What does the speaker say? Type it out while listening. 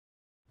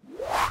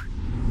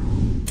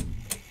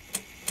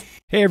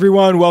Hey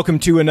everyone, welcome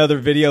to another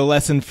video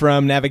lesson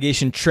from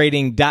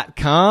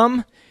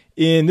NavigationTrading.com.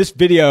 In this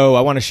video,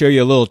 I want to show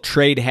you a little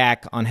trade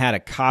hack on how to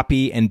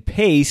copy and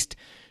paste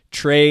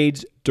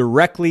trades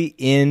directly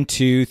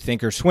into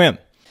ThinkorSwim.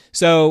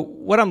 So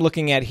what I'm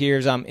looking at here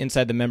is I'm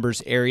inside the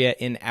members area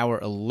in our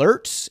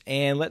alerts.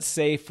 And let's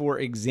say, for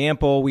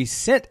example, we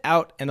sent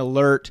out an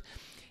alert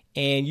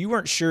and you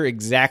weren't sure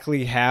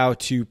exactly how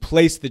to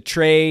place the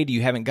trade.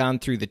 You haven't gone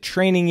through the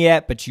training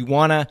yet, but you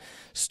want to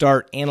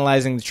start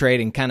analyzing the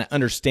trade and kind of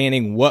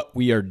understanding what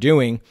we are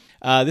doing.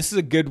 This is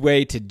a good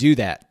way to do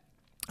that.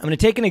 I'm going to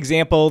take an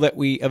example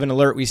of an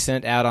alert we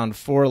sent out on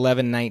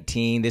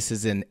 4/11/19. This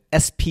is an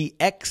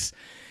SPX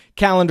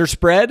calendar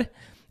spread.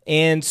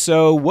 And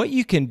so what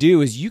you can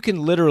do is you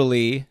can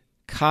literally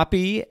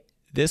copy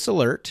this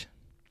alert,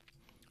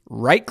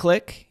 right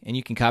click, and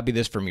you can copy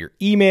this from your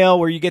email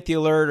where you get the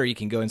alert, or you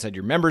can go inside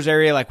your members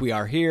area like we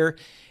are here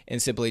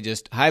and simply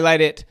just highlight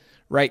it,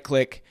 right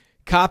click,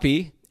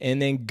 copy,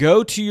 and then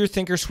go to your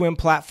ThinkorSwim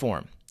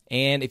platform.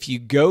 And if you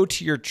go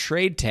to your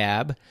trade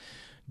tab,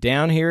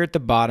 down here at the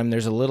bottom,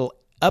 there's a little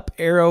up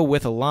arrow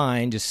with a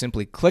line. Just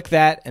simply click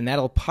that and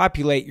that'll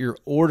populate your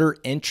order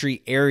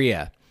entry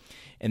area.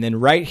 And then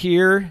right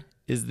here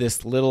is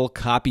this little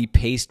copy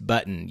paste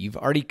button. You've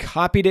already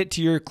copied it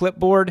to your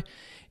clipboard.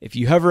 If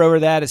you hover over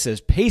that, it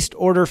says paste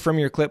order from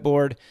your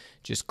clipboard.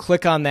 Just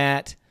click on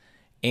that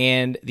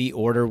and the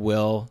order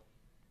will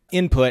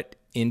input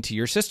into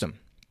your system.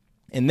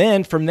 And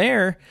then from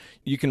there,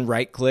 you can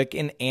right click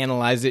and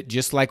analyze it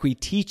just like we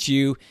teach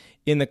you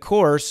in the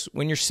course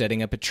when you're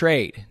setting up a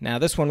trade. Now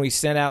this one we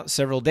sent out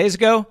several days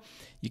ago.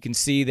 You can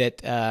see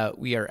that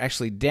we are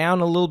actually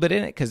down a little bit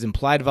in it because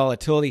implied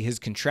volatility has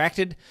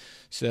contracted.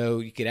 So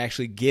you could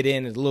actually get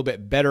in at a little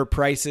bit better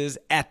prices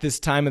at this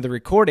time of the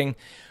recording.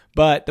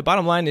 But the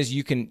bottom line is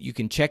you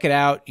can check it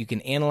out, you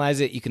can analyze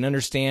it, you can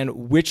understand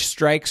which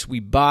strikes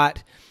we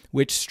bought,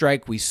 which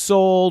strike we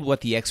sold,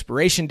 what the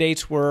expiration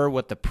dates were,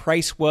 what the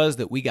price was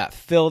that we got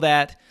filled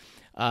at.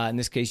 In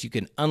this case, you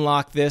can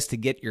unlock this to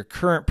get your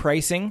current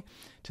pricing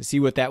to see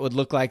what that would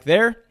look like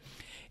there.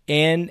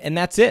 And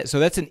that's it. So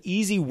that's an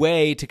easy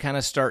way to kind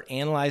of start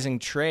analyzing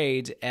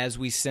trades as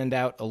we send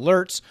out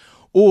alerts.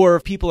 Or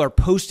if people are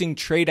posting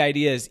trade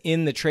ideas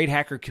in the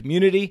TradeHacker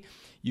community,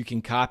 you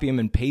can copy them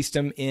and paste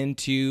them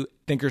into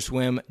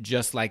ThinkorSwim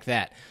just like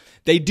that.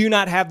 They do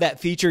not have that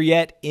feature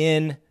yet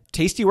in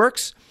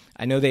Tastyworks.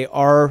 I know they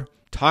are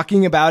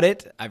talking about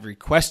it. I've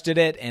requested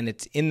it and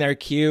it's in their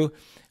queue.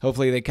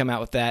 Hopefully they come out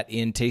with that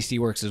in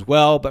Tastyworks as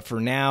well. But for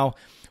now,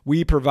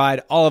 we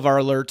provide all of our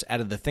alerts out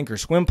of the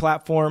ThinkorSwim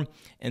platform,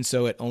 and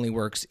so it only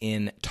works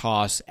in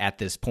TOS at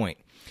this point.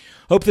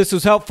 Hope this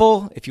was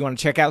helpful. If you want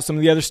to check out some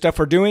of the other stuff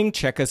we're doing,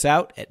 check us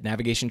out at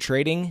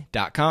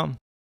NavigationTrading.com.